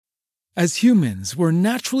As humans, we're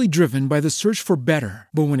naturally driven by the search for better.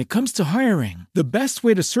 But when it comes to hiring, the best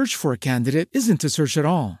way to search for a candidate isn't to search at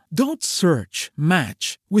all. Don't search,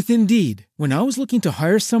 match with Indeed. When I was looking to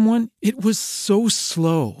hire someone, it was so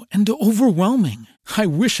slow and overwhelming. I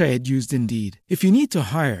wish I had used Indeed. If you need to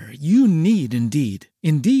hire, you need Indeed.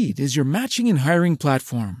 Indeed is your matching and hiring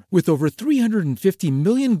platform with over 350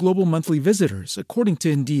 million global monthly visitors, according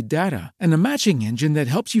to Indeed data, and a matching engine that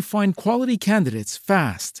helps you find quality candidates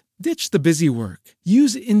fast. Ditch the busy work.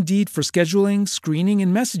 Use Indeed for scheduling, screening,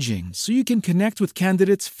 and messaging so you can connect with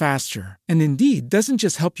candidates faster. And Indeed doesn't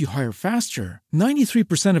just help you hire faster.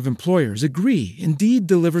 93% of employers agree Indeed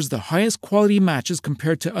delivers the highest quality matches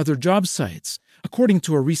compared to other job sites, according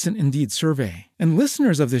to a recent Indeed survey. And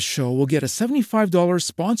listeners of this show will get a $75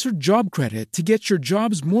 sponsored job credit to get your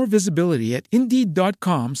jobs more visibility at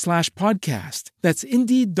Indeed.com/podcast. That's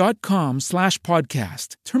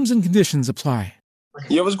Indeed.com/podcast. Terms and conditions apply.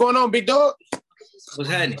 Yo, what's going on, big dog? What's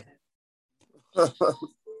happening?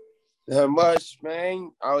 Not much,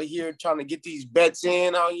 man. Out here trying to get these bets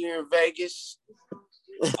in out here in Vegas.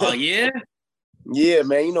 Oh, yeah? Yeah,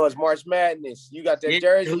 man. You know it's March Madness. You got that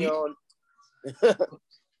jersey on.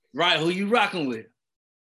 Right. Who you rocking with?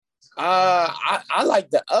 I like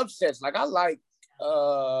the upsets. Like I like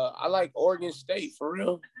Oregon State for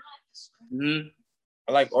real. Mm-hmm.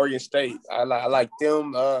 I like Oregon State. I like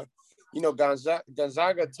them.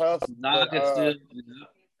 Gonzaga tough.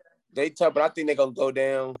 They tough, but I think they're gonna go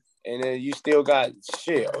down. And then you still got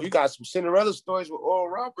shit. Oh, you got some Cinderella stories with Oral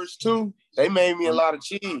Roberts too. They made me a lot of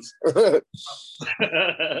cheese.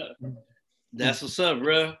 That's what's up,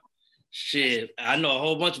 bro. Shit, I know a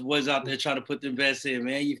whole bunch of boys out there trying to put their bets in,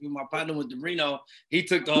 man. You feel my partner with the Reno, he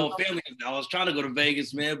took the whole family. I was trying to go to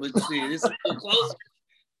Vegas, man, but shit, it's still close.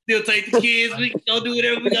 Still take the kids. We go do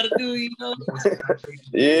whatever we gotta do, you know.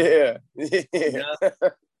 Yeah.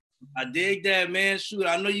 I dig that, man. Shoot,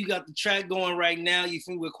 I know you got the track going right now. You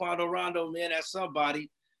think with Quando Rondo, man, that's somebody.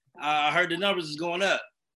 I heard the numbers is going up.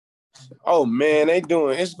 Oh man,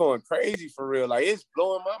 it's going crazy for real. Like it's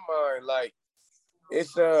blowing my mind. Like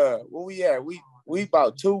it's where we at? We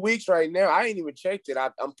about 2 weeks right now. I ain't even checked it.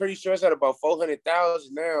 I'm pretty sure it's at about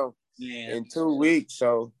 400,000 now in 2 weeks.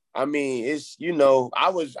 So I mean, it's I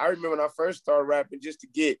remember when I first started rapping, just to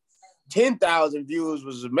get 10,000 views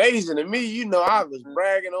was amazing to me. I was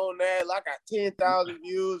bragging on that. Like I got 10,000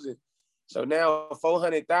 views, and so now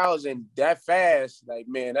 400,000 that fast. Like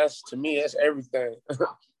man, that's to me, that's everything.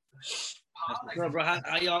 Bro,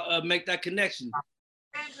 how y'all make that connection?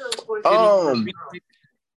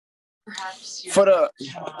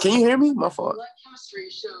 Can you hear me? My fault.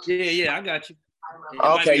 Yeah, I got you.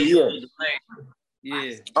 Okay, yeah.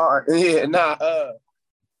 Yeah. All right, yeah. Let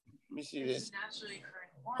me see this.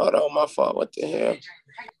 Hold on, my fault. What the hell?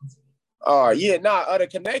 The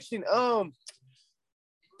connection.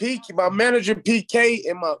 My manager PK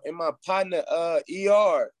and my partner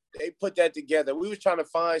ER, they put that together. We was trying to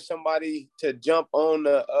find somebody to jump on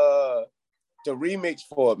the remix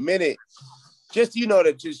for a minute, just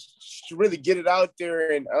to just really get it out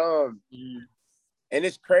there. And and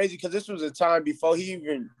it's crazy because this was a time before he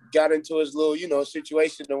even got into his little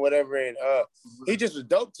situation or whatever, and he just was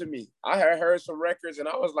dope to me. I had heard some records and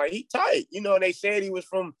I was like, he tight, and they said he was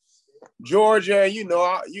from Georgia.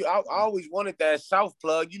 I always wanted that South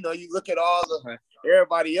plug. You look at all the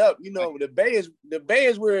everybody up. The Bay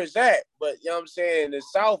is where it's at, but you know what I'm saying, the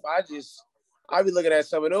South, I be looking at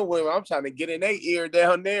some of them women. I'm trying to get in their ear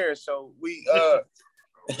down there. So we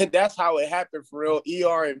that's how it happened for real.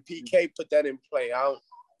 ER and PK put that in play.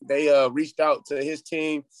 They reached out to his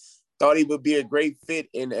team, thought he would be a great fit,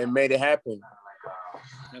 and made it happen.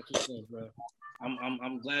 That's what's up, bro.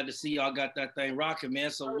 I'm glad to see y'all got that thing rocking,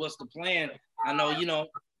 man. So what's the plan? I know,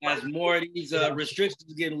 as more of these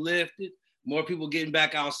restrictions getting lifted, more people getting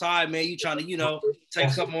back outside, man. You trying to,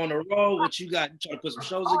 take something on the road? What you got? You trying to put some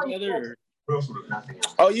shows together? Or?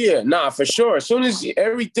 Oh yeah, for sure. As soon as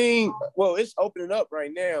everything, it's opening up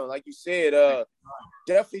right now. Like you said,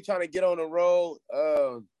 definitely trying to get on the road.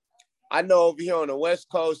 I know over here on the West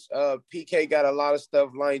Coast, PK got a lot of stuff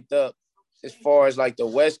lined up as far as like the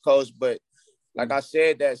West Coast, but like I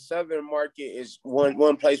said, that Southern market is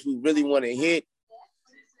one place we really want to hit.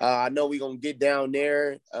 I know we're gonna get down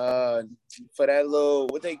there for that little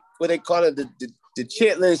what they call it, the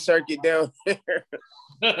Chitlin circuit down there.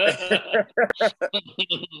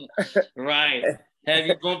 Right. Have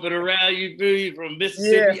you bumping around, you feel you, from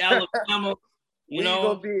Mississippi, Alabama, we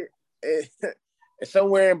gonna be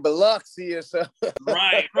somewhere in Biloxi or something.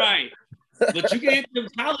 Right. But you can hit them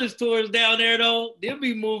college tours down there though. They'll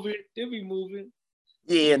be moving.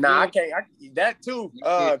 Yeah, nah, I can't. That too.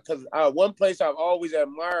 Cause one place I've always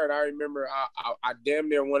admired. I remember I damn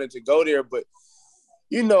near wanted to go there, but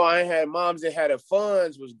you know, I had moms that had the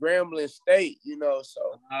funds. Was Grambling State, you know.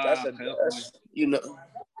 So that's you know.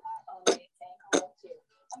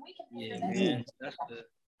 Yeah, man. That's the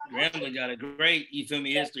Grambling got a great, you feel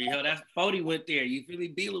me, history. Hell, that's Fody went there. You feel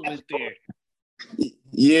me? Beeler went there.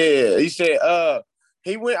 Yeah, he said,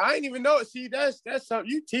 he went. I didn't even know. See, that's something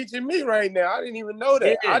you teaching me right now. I didn't even know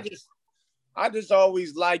that. Yeah. I just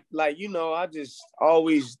always liked, like, you know, I just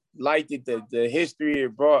always liked it, the history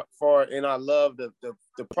it brought for, and I love the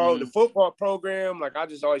football program. Like, I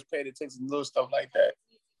just always paid attention to little stuff like that.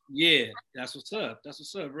 Yeah, that's what's up. That's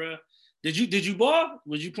what's up, bro. Did you ball?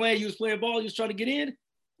 Was you playing? You was playing ball? You was trying to get in?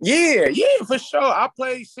 Yeah, for sure. I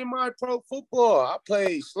played semi-pro football. I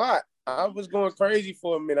played slot. I was going crazy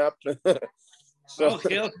for a minute. So,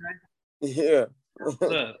 okay. Yeah.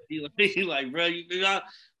 He like, bro, you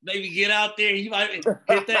maybe get out there. You might hit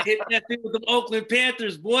that thing with the Oakland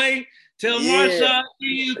Panthers, boy. Tell Marshawn,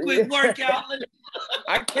 you a quick workout.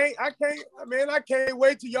 I can't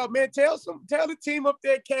wait till y'all, man. Tell the team up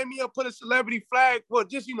there, Cameo, put a celebrity flag, well,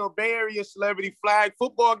 just, you know, Bay Area celebrity flag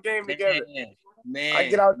football game together. Man, I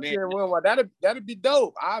get out there and win one. That'd be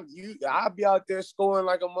dope. I'll be out there scoring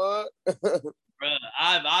like a mug. Bro,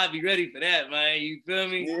 I'll be ready for that, man. You feel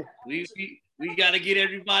me? Yeah. We gotta get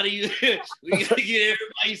everybody. We gotta get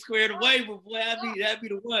everybody squared away. But boy, that'd be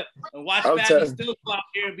the one. And watch Fabby still go out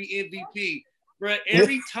there and be MVP, bro.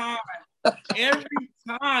 Every time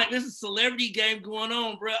there's a celebrity game going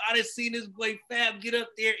on, bro. I done seen this boy Fab get up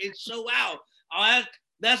there and show out.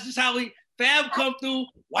 That's just how Fab come through.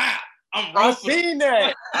 Wow. I seen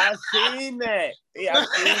that. Yeah, I seen that.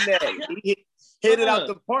 He hit it out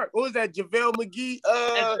the park. What was that, JaVale McGee?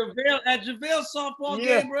 At JaVale softball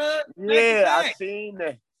game, bro. Yeah, I seen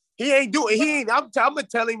that. I'm gonna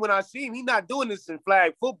tell him when I see him, he not doing this in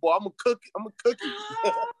flag football. I'm gonna cook him.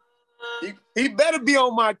 he better be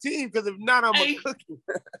on my team, because if not, I'm gonna cook him.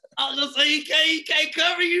 I was gonna say he can't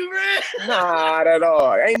cover you, bro. Not at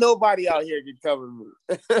all. Ain't nobody out here can cover me.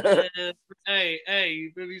 Hey,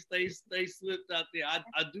 you feel me? Stay slipped out there.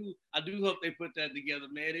 I do hope they put that together,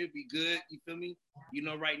 man. It'd be good. You feel me? You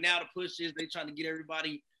know, right now the push is they trying to get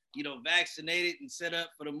everybody, you know, vaccinated and set up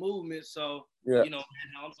for the movement. So, you know,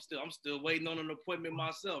 man, I'm still waiting on an appointment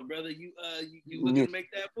myself, brother. You looking to make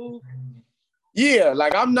that move? Yeah,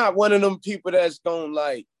 like, I'm not one of them people that's gonna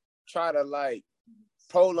like try to like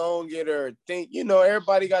prolong it or think, you know,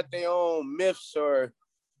 everybody got their own myths or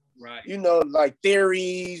you know, like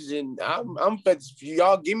theories, and I'm but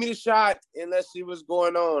y'all give me the shot and let's see what's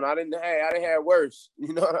going on. I didn't have worse.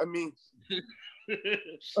 You know what I mean? I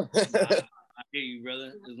hear you,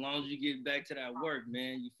 brother. As long as you get back to that work,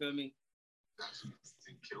 man, you feel me?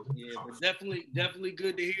 Yeah, but definitely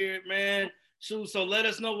good to hear it, man. Shoot, so let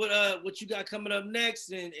us know what you got coming up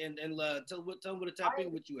next, and tell them where to tap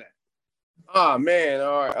in, what you at. Oh man,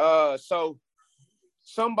 all right. So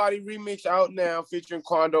Somebody remix out now featuring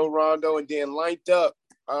Quando Rondo, and then Linked Up.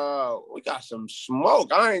 We got some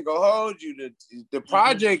smoke. I ain't gonna hold you. The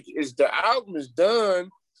project the album is done.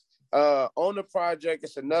 On the project,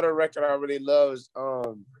 it's another record I really love. Is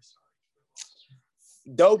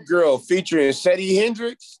Dope Girl featuring Seti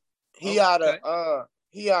Hendrix. He out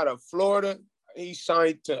of Florida. He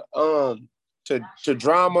signed to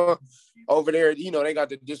Drama over there. You know, they got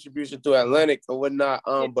the distribution through Atlantic or whatnot.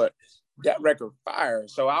 But that record fire.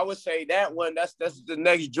 So I would say that one, that's the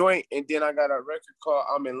next joint. And then I got a record called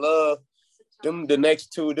I'm in Love. Them the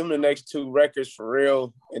next two records for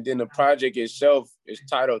real. And then the project itself is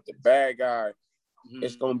titled The Bad Guy.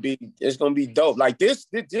 It's gonna be dope. Like this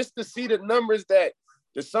just to see the numbers that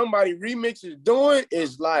the Somebody Remix is doing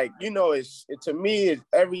is like, you know, to me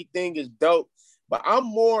everything is dope. But I'm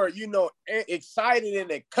more, you know, excited in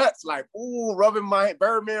the cuts, like, ooh, Birdman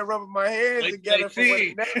rubbing my hands together for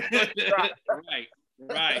when the next drop.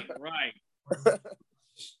 Right.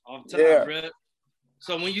 Off top, bro.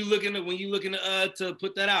 So when you looking to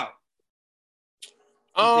put that out?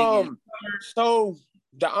 So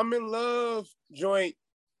the I'm in Love joint,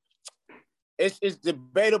 it's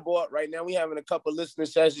debatable right now. We having a couple listening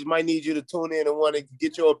sessions. Might need you to tune in and want to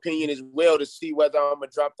get your opinion as well to see whether I'm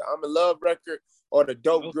gonna drop the I'm in Love record or the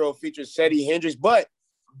Dope Girl featuring Seti Hendrix. But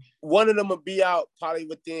one of them will be out probably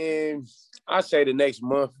within, I say, the next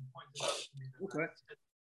month. Okay.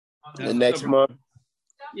 The next month.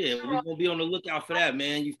 Yeah, we're gonna be on the lookout for that,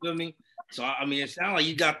 man. You feel me? So I mean, it sounds like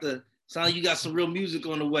you got some real music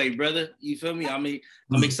on the way, brother. You feel me? I mean,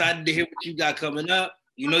 I'm excited to hear what you got coming up.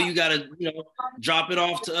 You know, you gotta, drop it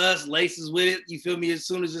off to us, laces with it. You feel me? As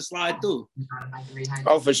soon as it slide through.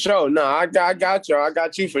 Oh, for sure. No, I got you. I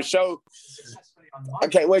got you for sure. I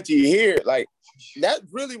can't wait till you hear it. Like, that's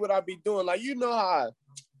really what I be doing. Like, you know how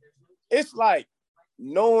it's like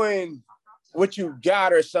knowing what you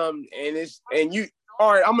got or something, and you.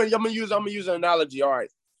 All right, I'm gonna use an analogy. All right,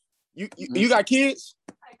 you got kids?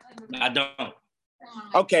 I don't.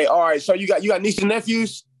 Okay, all right. So you got nieces and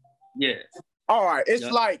nephews? Yeah. All right. It's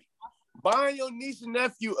like buying your niece and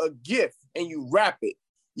nephew a gift and you wrap it.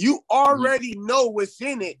 You already know what's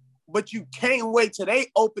in it, but you can't wait till they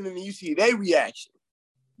open it and you see their reaction.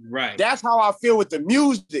 Right. That's how I feel with the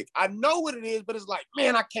music. I know what it is, but it's like,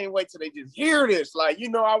 man, I can't wait till they just hear this. Like,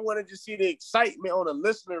 I want to just see the excitement on the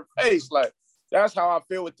listener's face. Like, that's how I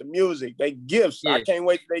feel with the music. They gifts. Yeah. I can't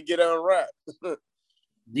wait till they get unwrapped.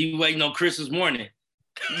 You waiting on Christmas morning?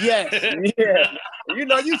 Yes, yeah.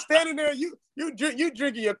 You standing there, you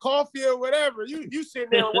drinking your coffee or whatever. You sitting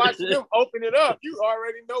there and watching them open it up. You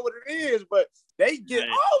already know what it is, but they get,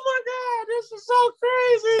 oh my God, this is so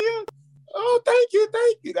crazy. Oh, thank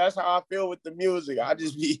you. That's how I feel with the music. I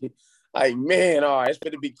just be like, man, all right, it's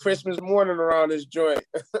going to be Christmas morning around this joint.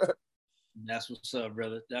 That's what's up,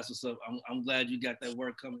 brother. That's what's up. I'm glad you got that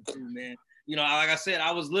work coming through, man. Like I said,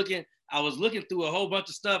 I was looking through a whole bunch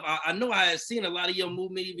of stuff. I know I had seen a lot of your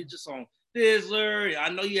movement, even just on Fizzler. I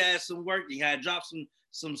know you had some work. You had dropped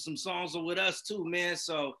some songs with us too, man.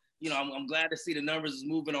 So, I'm glad to see the numbers is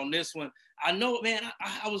moving on this one. I know, man,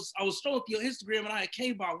 I was strolling through your Instagram and I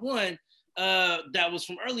came by one that was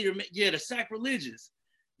from earlier. Yeah, the Sacrilegious.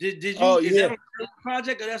 Did you, is that on the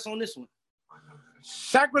project or that's on this one?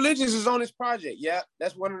 Sacrilegious is on this project. Yeah,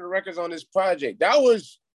 that's one of the records on this project. That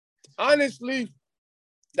was, honestly,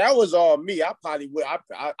 that was all me. I probably would.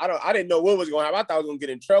 I didn't know what was going to happen. I thought I was going to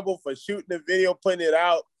get in trouble for shooting the video, putting it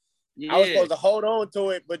out. Yeah. I was supposed to hold on to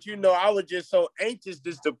it, but I was just so anxious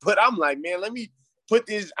just to I'm like, man, let me put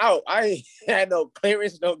this out. I had no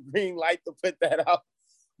clearance, no green light to put that out.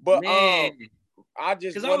 But I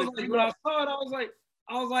just because I was like, when I saw it,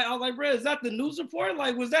 I was like, bro, is that the news report?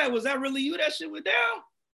 Like, was that really you? That shit went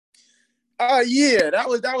down? Yeah,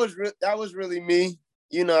 that was really me.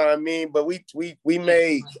 You know what I mean? But we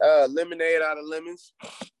made lemonade out of lemons.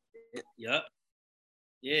 Yep.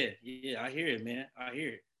 Yeah. I hear it, man. I hear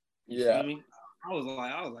it. You feel me? I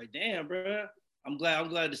was like, damn, bro. I'm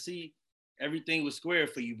glad to see everything was square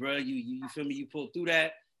for you, bro. You feel me? You pulled through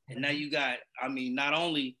that, and now you got, not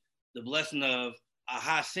only the blessing of a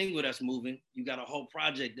hot single that's moving, you got a whole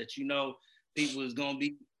project that people is gonna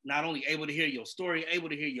be not only able to hear your story, able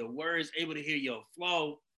to hear your words, able to hear your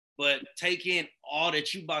flow, but take in all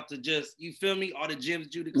that you about to just, you feel me? All the gems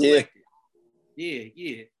that you collected.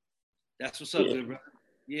 Yeah. That's what's up, good brother.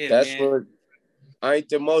 Yeah, that's man. What I ain't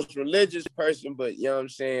the most religious person, but you know what I'm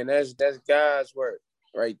saying? That's God's work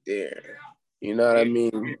right there. You know what I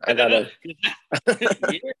mean? I gotta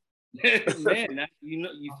man,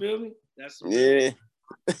 you feel me? That's for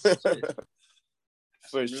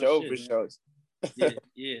sure.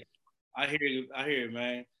 Yeah. I hear you,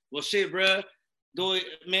 man. Well, shit, bro. Go,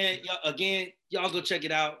 man. Y'all go check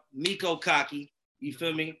it out. Miko Cocky. You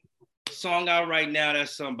feel me? Song out right now.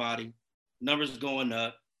 That's somebody. Numbers going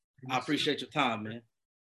up. I appreciate your time, man.